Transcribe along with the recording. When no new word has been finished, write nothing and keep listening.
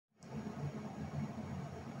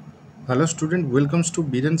Hello student welcomes to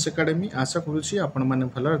बीरेन्स academy आशा करुँची आपण मैंने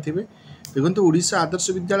भल थे देखो ओडिशा आदर्श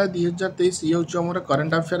विद्यालय 2023 ये हूँ आम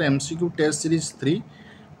current affair MCQ test series 3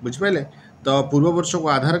 बुझिपारे तो पूर्व वर्ष को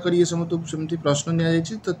आधार कर समझ प्रश्न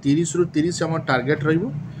नि तो 30 रु 30 आम टार्गेट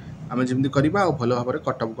रमें जमी करवा भल भाव में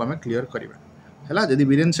कटअप को आम क्लीयर करवा है जदि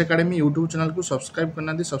बीरेन्स एकेडमी यूट्यूब चैनल को सब्सक्राइब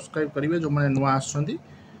करना सब्सक्राइब करेंगे जो मैंने नुआ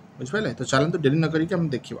बुझिपारे तो चलते डेरी न करके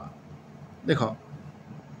देखा देख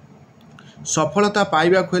सफलता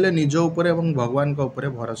पाइबा हेले निज उपर एवं भगवान का उपरे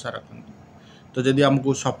भरोसा रखते तो जदि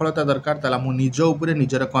आमको सफलता दरकार ताला मु निज उपरे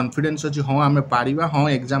निजर कॉन्फिडेंस अच्छी हाँ आम पारिबा हाँ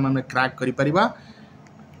एग्जाम आम क्रैक करि परिबा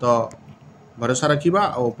तो भरोसा रखिबा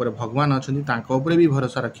और ऊपर भगवान अच्छी तांको उपरे भी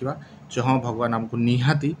भरोसा रखिबा जे हाँ भगवान आमको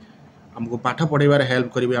निहाती आमको पाठ पढ़ाइबार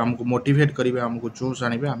हेल्प करेंगे आमको मोटिवेट करेंगे आमको जोश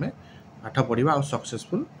आने आम पाठ पढ़ा और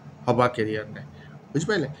सक्सेसफुल हवा कैरियर में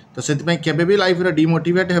बुझिपारे तो से केबे भी लाइफ रे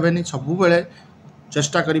डिमोटिवेट हेबेनी सब बेले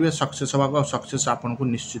चेष्टा करेंगे सक्सेस हवा और सक्सेस आपन को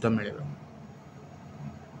निश्चित मिले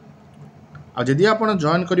आदि आप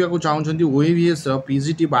जॉइन करने को चाहते OAVS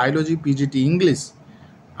PGT biology PGT English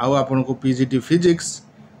आउ आपन को PGT फिजिक्स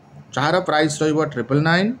जार प्राइस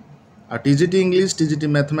रो999 आ TGT English TGT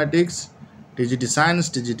mathematics TGT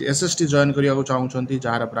science TGT SST join करने को चाहते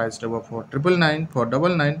जार प्राइस रो 4999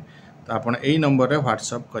 499 तो आप नंबर में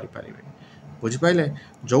व्हाट्सएप करें बुझिपारे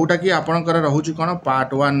जोटा कि आपणकर रोचे कौन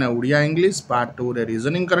पार्ट 1 ने उड़िया इंग्लिश पार्ट 2 रे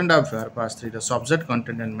रीजनिंग करंट अफेयर पार्ट 3 रे सब्जेक्ट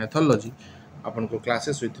कंटेंट एंड मेथोडोलॉजी आपन को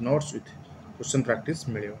classes with notes with question practice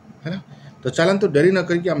मिलियो है ना तो चलते डेरी न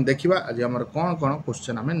करके हम देखिबा आज हमर कौन कौन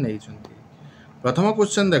क्वेश्चन हमें नहीं छंती प्रथम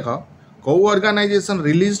क्वेश्चन देख को ऑर्गेनाइजेशन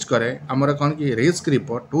रिलीज करे हमर कौन की रिस्क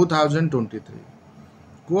रिपोर्ट 2023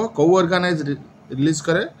 को ऑर्गेनाइज रिलीज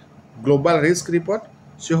करे ग्लोबल रिस्क रिपोर्ट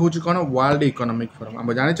से हूँ कौन वर्ल्ड इकोनॉमिक फोरम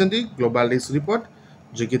आम जानते ग्लोबल रिस्क रिपोर्ट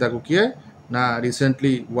जे कि किए ना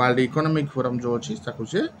रिसेंटली वर्ल्ड इकोनॉमिक फोरम जो अच्छी से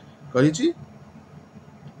करी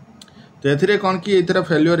तो ये कौन कि ये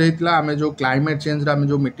फेल्योर होता आम जो क्लाइमेट चेंज आम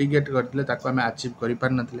जो मिटिगेट करते आम अचीव कर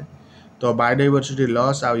पार नथिले तो बायोडाइवर्सिटी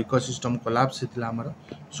लॉस आ इकोसिस्टम कोलैप्स होता आमर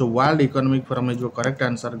so world economic forum is correct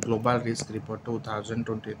answer global risk report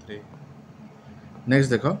 2023 next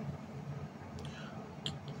देख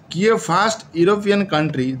किए फास्ट यूरोपियन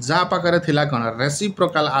कंट्री जहाँ पाखे थिला कौन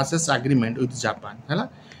reciprocal assess agreement with Japan है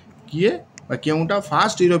किए केउटा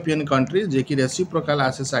फास्ट यूरोपियन कंट्री जे कि रेसिप्रोकाल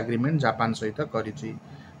एसेस एग्रीमेंट जापान सहित करिछि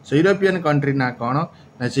से यूरोपियन कंट्री ना कौन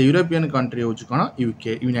ना से यूरोपियन कंट्री हूँ कौन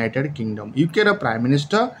यूके यूनाइटेड किंगडम यूके रो प्राइम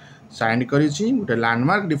मिनिस्टर साइन करिछि गोटे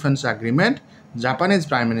landmark defence agreement Japanese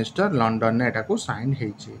prime minister London ने एटा को साइन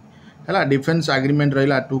हेछि है डिफेंस एग्रीमेंट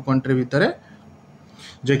रहा 2 कंट्री भितर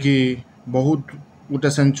जे कि बहुत गोटे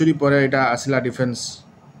सेंचुरी पर यहाँ आसला डिफेंस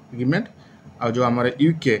एग्रीमेंट आ जो आम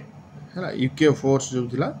यूके है यूके फोर्स जो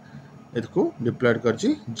थिला इसको डिप्लॉयड कर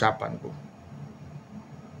जापान को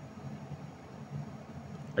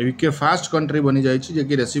यूके फास्ट कंट्री बनी जाइए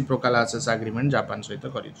कि रेसिप्रोकाल एसेस एग्रीमेंट जापान सहित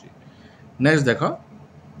करी नेक्स्ट देख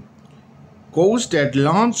को स्टेट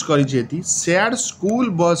लॉन्च करी shared school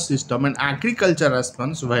bus system and agriculture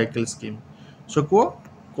response vehicle scheme so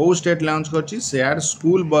को स्टेट लॉन्च कर शेयर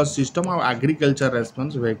स्कूल बस सिस्टम और एग्रीकल्चर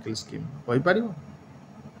रेस्पॉन्स व्हीकल स्कीम कहि पारिबो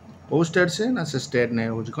को स्टेट से ना से स्टेट ने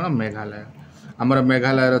हो कौन मेघालय आमर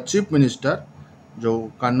मेघालय चीफ मिनिस्टर जो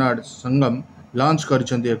कन्नड़ संगम लॉन्च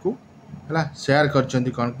करछंती एको हला शेयर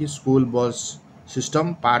करछंती कौन कि school bus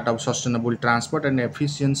system part of sustainable transport and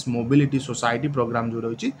efficient mobility society programme जो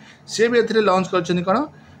रही से भी एथरे लॉन्च करछंती कौन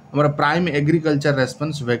हमारा prime agriculture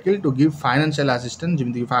response vehicle to give financial assistance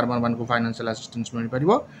जमी फार्मर मान को फाइनेंशियल असिस्टेंस मिल पार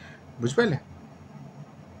बुझिपारे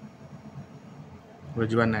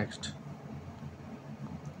बुझा नेक्स्ट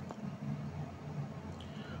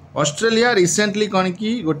ऑस्ट्रेलिया रिसेंटली कौन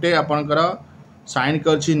कि गोटे आपणकर साइन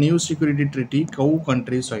कर न्यू सिक्योरिटी ट्रिटी कौ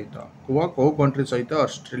कंट्री सहित कौ कंट्री सहित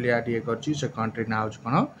ऑस्ट्रेलिया टी कर से कंट्री ना हूँ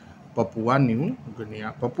कौन पपुआ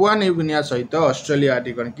न्यू गिनिया सहित ऑस्ट्रेलिया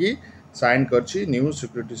टी कौन कि साइन कर न्यू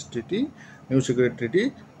सिक्योरिटी ट्रिटी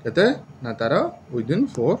केते ना तार विदिन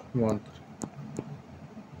 4 मंथ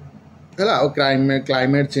है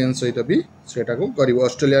क्लाइमेट चेंज सहित भी सेटा को कर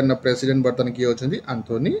ऑस्ट्रेलिया प्रेसिडेंट बर्तन किए होछंती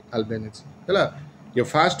एंथोनी अल्बेनीज है ये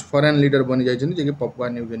फास्ट फॉरेन लीडर बनी जाइछंती जे कि पपुआ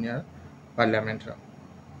न्यू गिनिया पार्लियामेंट रा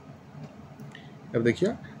अब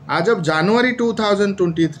देखिए आज of January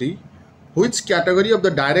 2023 which category of the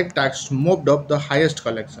direct tax moved up the highest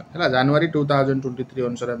collection है जनवरी 2023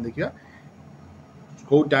 अनुसार हम देखिए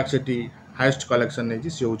को टैक्स एटी हाईएस्ट कलेक्शन नहीं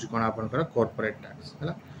सी हूँ कौन आपंकर कॉर्पोरेट टैक्स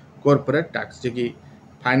है कॉर्पोरेट टैक्स जे कि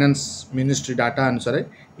फाइनेंस मिनिस्ट्री डाटा अनुसार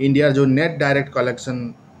इंडिया जो नेट डायरेक्ट कलेक्शन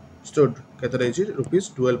स्टूड केते रही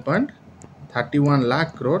 ₹12.31 लाख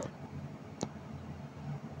करोड़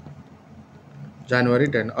जनवरी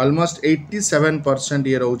 10 ऑलमोस्ट 87%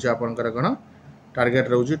 ये रोचे आपनकर कौन टार्गेट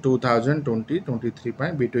रोचे 2023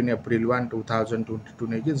 पाए बिटवीन एप्रिल 1 2022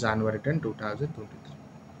 नहीं जनवरी 10 2023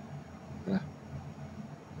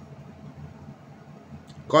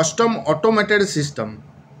 custom automated system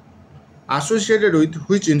associated with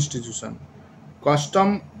which institution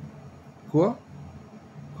custom को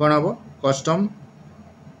कौन हम कस्टम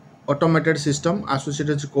ऑटोमेटेड सिस्टम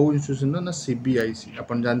एसोसिएटेड को इंस्टीट्यूशन ना सीबीआईसी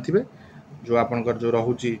अपन जानथिबे जो आपनकर जो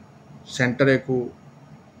रहउची सेंटर को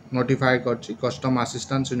नोटिफाई करछि custom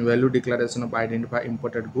assistance in value declaration of identify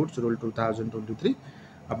imported goods rule 2023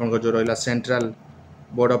 आपनकर जो रहला central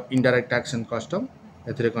board of indirect tax and custom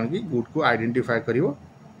एथरे कोन की गुड को आइडेंटिफाई करिवो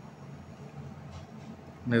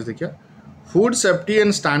नेक्स्ट देखिए food safety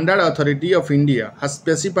and standard authority of India has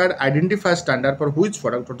specified identify standard for which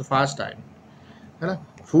product for the first time है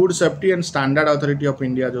food safety and standard authority of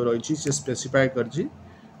India जो रही से specify करछि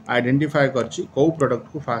identify करछि को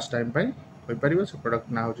प्रोडक्ट को फर्स्ट टाइम पाई होई परिबो से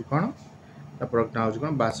प्रोडक्ट ना होछि कोन ता प्रोडक्ट ना होछि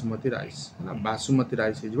कोन बासमती राइस है ना बासमती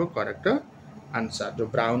राइस हिजबो करेक्ट आंसर जो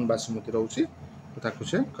ब्राउन बासमती रहउछि ताकू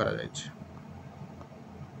से करा जाय छै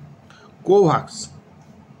कोवैक्स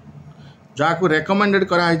जाको रेकमेंडेड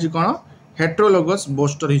करा है कोन हेट्रोलोगस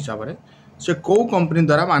बूस्टर हिसाब रे से को कंपनी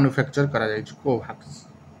द्वारा मैन्युफैक्चर करा जाय छै कोवैक्स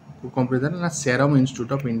को कंपनी द्वारा ना सेरम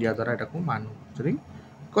इंस्टीट्यूट ऑफ इंडिया द्वारा एटा को मैन्युफैक्चरिंग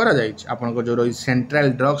करा जाय छै आपन को जो रही central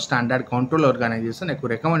drug standard control organisation एको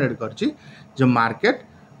रेकमेंडेड करछि जो मार्केट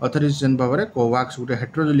ऑथराइजेशन भाबरे कोवैक्स गुटे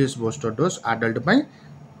हेट्रोजिलियस बूस्टर डोज एडल्ट पई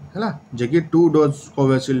हला जे कि 2 डोज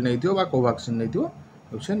कोवैक्सीन नै दियो बा कोवैक्सीन नै दियो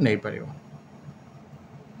उसे नै परियो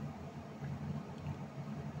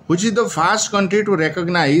Which is the first country to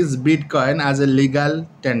recognize Bitcoin as a legal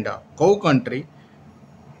tender? को country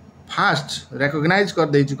first recognize कर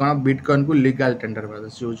देछि कोन Bitcoin को legal tender बाद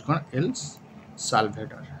से यूज कोन एल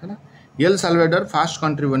साल्वेडर है ना एल साल्वेडर फर्स्ट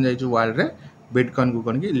कंट्री बन जाय छै वर्ल्ड रे Bitcoin को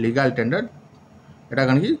कोन की legal tender एटा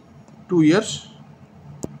कोन की 2 इयर्स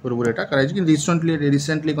पूर्व एटा कराय छै कि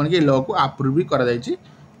रिसेंटली कोन की लॉ को अप्रूव भी करा जाय छै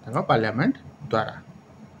ताका पार्लियामेंट द्वारा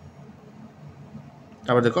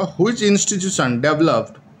तब देखो व्हिच इंस्टीट्यूशन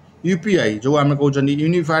डेवलप्ड यूपीआई जो आम कहते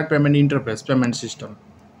unified payment interface payment system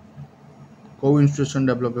को इंस्टीट्यूशन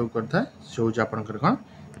डेवलप करता है से हूँ आपंकर कौन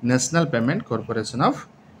national payment corporation of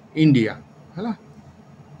India है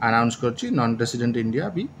अनाउंस कर नॉन रेसिडेंट इंडिया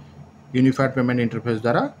भी यूनिफाइड पेमेंट इंटरफेस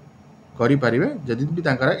द्वारा करें जदि भी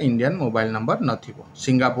इंडियन मोबाइल नंबर नथिबो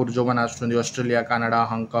सिंगापुर जो मैंने आसुँच ऑस्ट्रेलिया कनाडा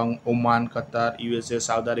हांगकांग ओमान कतार यूएसए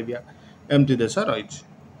साउथ अरेबिया एमती देश रही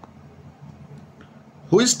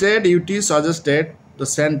Which state UT suggested the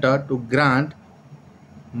center to grant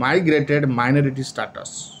migrated minority status?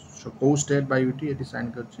 So, co state by UT it is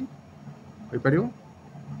signed करछि होई परियो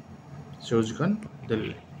सोजकन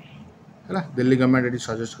दिल्ली हैला दिल्ली गवर्नमेंट it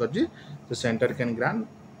suggest करछि the center can grant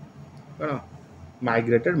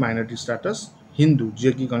migrated minority status Hindu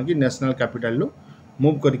जे की कन की नेशनल कैपिटल लो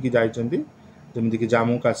move करके जाइछंती जेमिति कि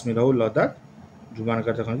जम्मू काश्मीर हो लद्दाख जुमान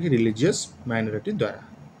करते कन की रिलीजियस माइनॉरिटी द्वारा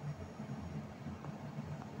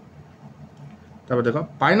तब देखो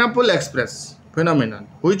pineapple express phenomenon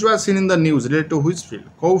which was seen in the news related to which field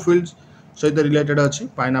को फील्ड सहित रिलेटेड अछि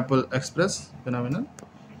पाइनएप्पल एक्सप्रेस फेनोमेनन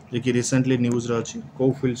जे कि रिसेंटली न्यूज रे अछि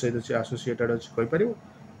को फील्ड सहित अछि एसोसिएटेड अछि कहि परिबो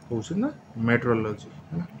कहउछ ना मेट्रोलॉजी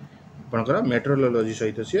है ना आपनकर मेट्रोलॉजी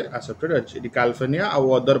सहित अछि एक्सेप्टेड अछि कैलिफोर्निया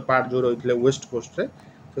और अदर पार्ट जो रहितले वेस्ट कोस्ट रे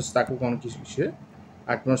तो ताको कोन कि से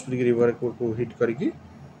एटमॉस्फेरिक रिवर को हिट करके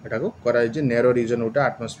एटा को करा जे नैरो रीजन उटा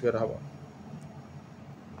एटमॉस्फेयर हबो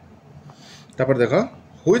तपर देखो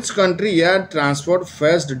which country air transport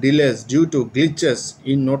faced delays due to glitches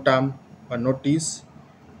in NOTAM or notice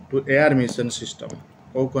to air mission system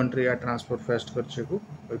को country air transport faced करछे को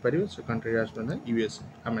होई परियो से country राष्ट्र यूएसए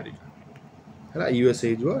अमेरिका हैला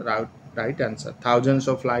यूएसए जो right answer thousands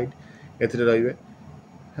of flight एथरे रहिबे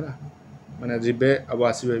हैला माने जिबे अब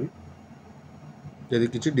आसीबे भी यदि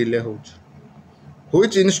किछि delay होछ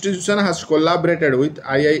which institution has collaborated with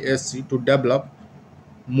IISc to develop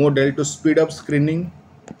model to speed up screening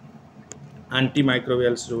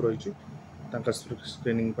antimicrobials जो रही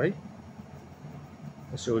स्क्रीनिंग पाई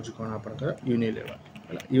से हूँ कौन आप यूनिलेवर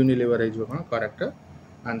यूनिलेवर है कौन करेक्ट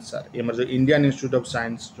आंसर एमर जो इंडियन इंस्टीट्यूट ऑफ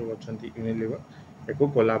साइंस जो अच्छा यूनिलेवर एक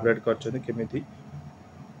कोलाबरेट करमी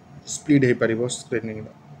स्पीड हो पार screening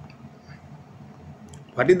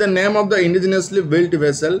what is the name of the indigenously built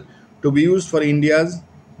vessel to be used for India's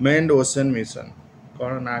manned ocean mission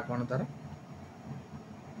कौन ना कौन तार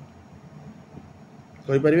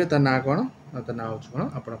कहि परिबे ता ना कोन ता ना होछ कोन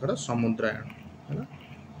आपनकर समुद्रायण है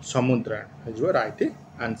समुद्रायण है जो right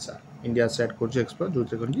answer India set coach expert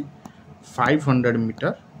जो कोन की 500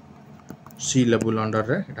 मीटर सी लेवल अंडर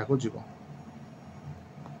रे एटा को जीवो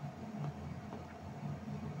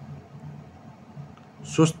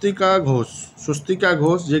स्वस्तिका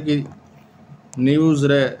घोष जे कि न्यूज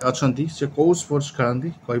रे अछंती से को स्पोर्ट्स खेलती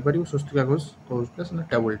कहि परियो स्वस्तिका घोष को स्पोर्ट्स ना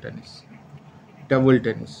टेबल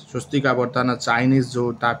टेनिस स्वस्तिका बर्तमान चाइनीज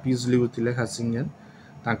जो तापीज लिउ थिले हासिंगन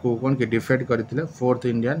ताको कोन के डिफेट करथिले फोर्थ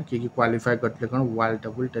इंडियन कि क्वालिफाई करथिले कोन world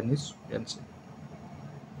table tennis championship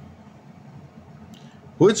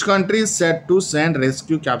Which country is set to send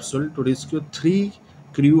rescue capsule to rescue 3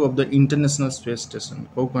 crew of the International Space Station?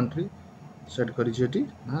 को country set करी जेटी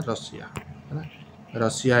ना रशिया है ना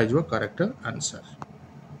Russia is the correct answer.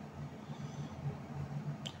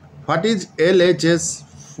 What is LHS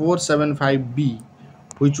 475b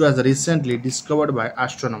which was recently discovered by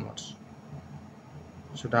astronomers?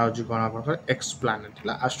 सेटा होची कोन आपनकर X planet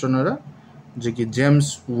ला astronomer जे कि James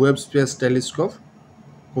Webb space telescope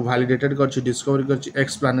को वैलिडेटेड करछि डिस्कवर करछि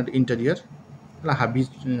एक्स प्लैनेट इंटीरियर ला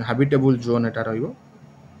हैबिटेबल जोन एटा रहिबो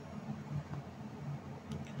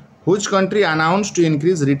Which country announced to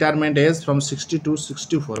increase retirement age from 60 to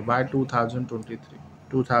 64 by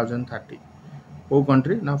 2030 को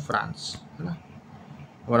country ना फ्रांस है ना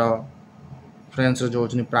और फ्रांस जो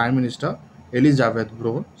होचनी प्राइम मिनिस्टर एलिजाबेथ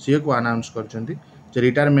ब्रो सी को अनाउंस करछंती जे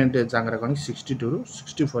रिटायरमेंट एज जांगरा कोन 62 रु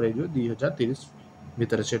 64 एज 2030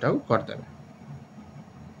 भीतर सेटा कर देबे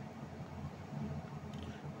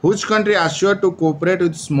Which country assured to cooperate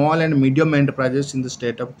with small and medium enterprises in the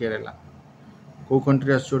state of Kerala? को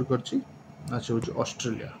country assured करछि ना से होछि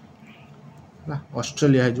ऑस्ट्रेलिया ना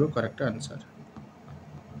ऑस्ट्रेलिया है जो correct answer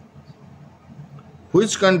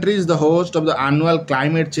Which country is the host of the annual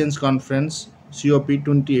climate change conference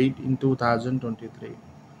COP28 in 2023?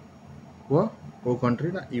 को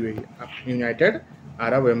country ना UAE United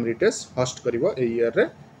Arab Emirates host करिवो a year रे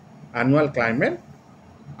annual climate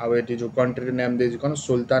आउ एटी जो country name they cone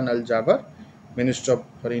Sultan Al Jabir minister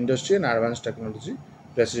for industry and advance technology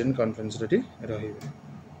president conference ready रहिबे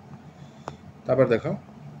तापर देखो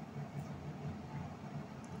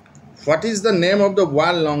what is the name of the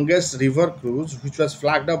world longest river cruise which was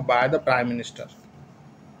flagged up by the prime minister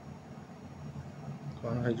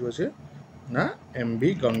कोन है जो से ना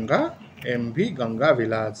MV Ganga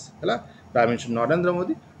विलास हला prime minister Narendra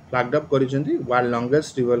Modi flagged up करिसेंती world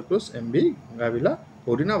longest river cruise MV Ganga विलास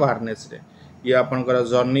कोडिना वाराणसी रे ये आपनकर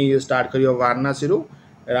जर्नी ये स्टार्ट करियो वाराणसी रु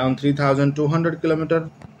अराउंड 3200 किलोमीटर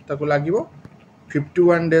तक लागिवो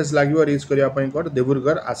 51 डेज लागिवो रीच करिया पई कोड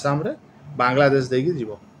देवुरगढ़ आसाम रे बांग्लादेश देकी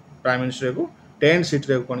जीवो प्राइम मिनिस्टर को 10 सीट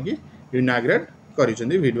रे कोन की इनाग्रेट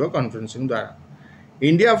करिसेंती वीडियो कॉन्फ्रेंसिंग द्वारा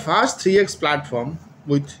India fast 3x platform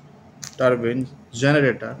with turbine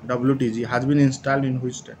generator WTG has been installed in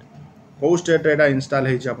which state को स्टेट एटा इंस्टॉल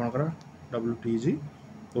हेछि आपनकर WTG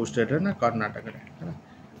को स्टेट ना कर्नाटक रे है ना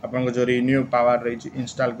अपन को जो रिन्यू पावर रही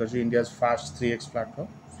इंस्टॉल कर India fast 3x platform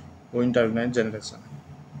wind turbine generation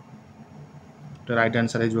तो राइट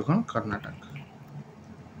आंसर है कोन कर्नाटक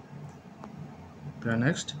तो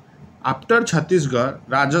next after Chhattisgarh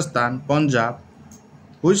Rajasthan Punjab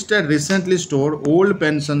which state recently stored old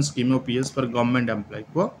pension scheme OPS for government employ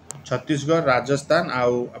को छत्तीसगढ़ राजस्थान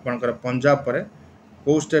आउ आपनकर पंजाब पर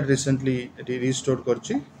को स्टेट रिसेंटली रिस्टोर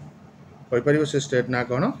करछि कोई परियो से स्टेट ना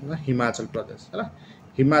कोन हिमाचल प्रदेश है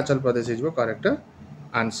Himachal Pradesh is correct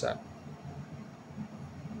answer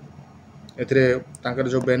एथरे तांकर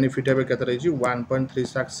जो बेनिफिट है केते रही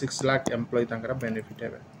 1.36 लाख एम्प्लॉय तांकर बेनिफिट है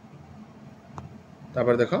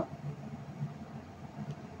तापर देखो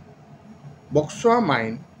Buxwaha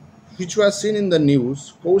mine which was seen in the news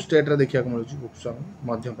को स्टेट रे देखिया को मिलुची बक्सवा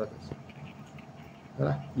मध्य प्रदेश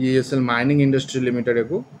है ESL माइनिंग इंडस्ट्री लिमिटेड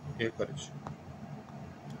को ए करिछ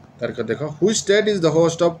तारका देखो which state is the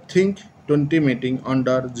host of think 20 meeting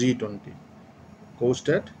under G20 को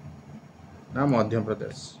स्टेट ना मध्य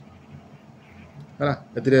प्रदेश है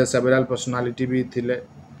एतिरे सेवरल पर्सनालिटी भी थिले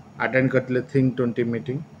अटेंड करथिले थिंक 20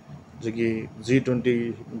 मीटिंग जे कि G20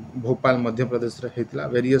 भोपाल मध्य प्रदेश रे हेतला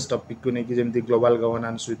वेरियस टॉपिक को ने कि जेमति global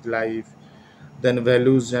governance with life then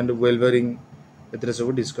values and wellbeing एतिरे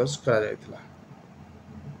सब डिस्कस करा जायतिला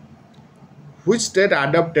Which state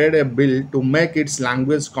adopted a bill to make its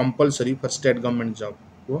language compulsory for state government job?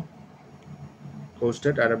 को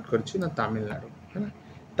स्टेट अडॉप्ट करछि ना तमिलनाडु है ना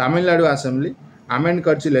तमिलनाडु असेंबली अमेंड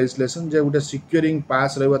करछि लेजिस्लेशन जे गुटे सिक्योरिंग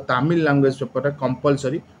पास रहबो Tamil language paper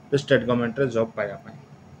compulsory state government रे जॉब पाया पाई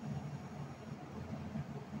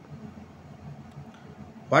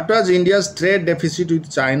What was India's trade deficit with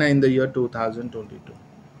China in the year 2022?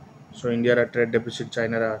 So India ra trade deficit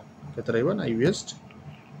China ra केते रहबो ना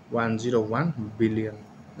 $101 billion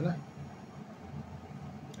है ना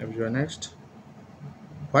अब जो next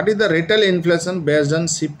What is the retail inflation based on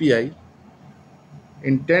CPI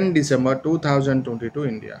in 10 December 2022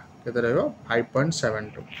 India? केते रहबो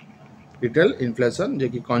 5.72 रिटेल इन्फ्लेशन जे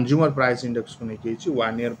कि कंज्यूमर प्राइस इंडेक्स को लेके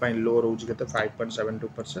 1 ईयर पाई लो रोज के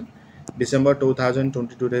 5.72% डिसेंबर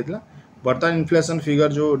 2022 रे थिला वर्तमान इन्फ्लेशन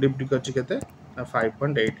फिगर जो डिप्टी करछि केते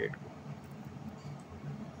 5.88।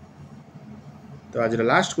 तो आज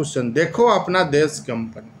लास्ट क्वेश्चन देखो अपना देश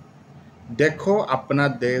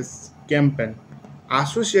कैंपेन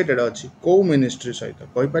एसोसिएटेड अछि को मिनिस्ट्री सहित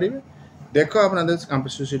कहि परिबे देखो अपना देश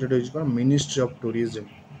एसोसिएटेड अछि कोन मिनिस्ट्री ऑफ टूरिज्म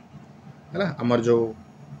हैला हमर जो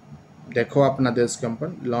देखो अपना देश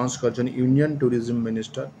campaign launch करछन union tourism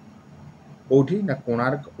minister ओठी ना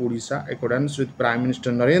Konark Odisha according with prime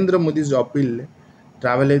minister Narendra Modi जो अपील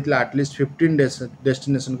ट्रैवल हेतला एटलीस्ट 15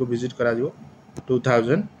 डेस्टिनेशन को विजिट करा दियो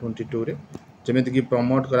 2022 रे जेमेति कि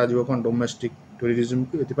प्रमोट करा दियो कोन डोमेस्टिक टूरिज्म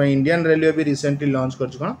को एति पई इंडियन रेलवे भी रिसेंटली लॉन्च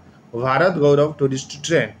करछ कोन भारत गौरव टूरिस्ट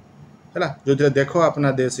ट्रेन हैला जो देखो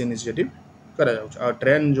अपना देश इनिशिएटिव करा जाउछ और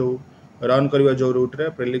ट्रेन जो रन करबा जो रूट रे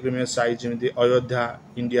प्रिलिमिनरी साइट जेमिति अयोध्या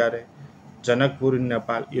इंडिया रे जनकपुर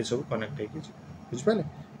नेपाल ये सब कनेक्ट है बुझ पाले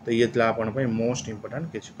तो ये अपन मोस्ट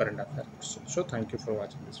इंपोर्टेंट किसी current affair question so thank you for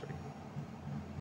watching this video.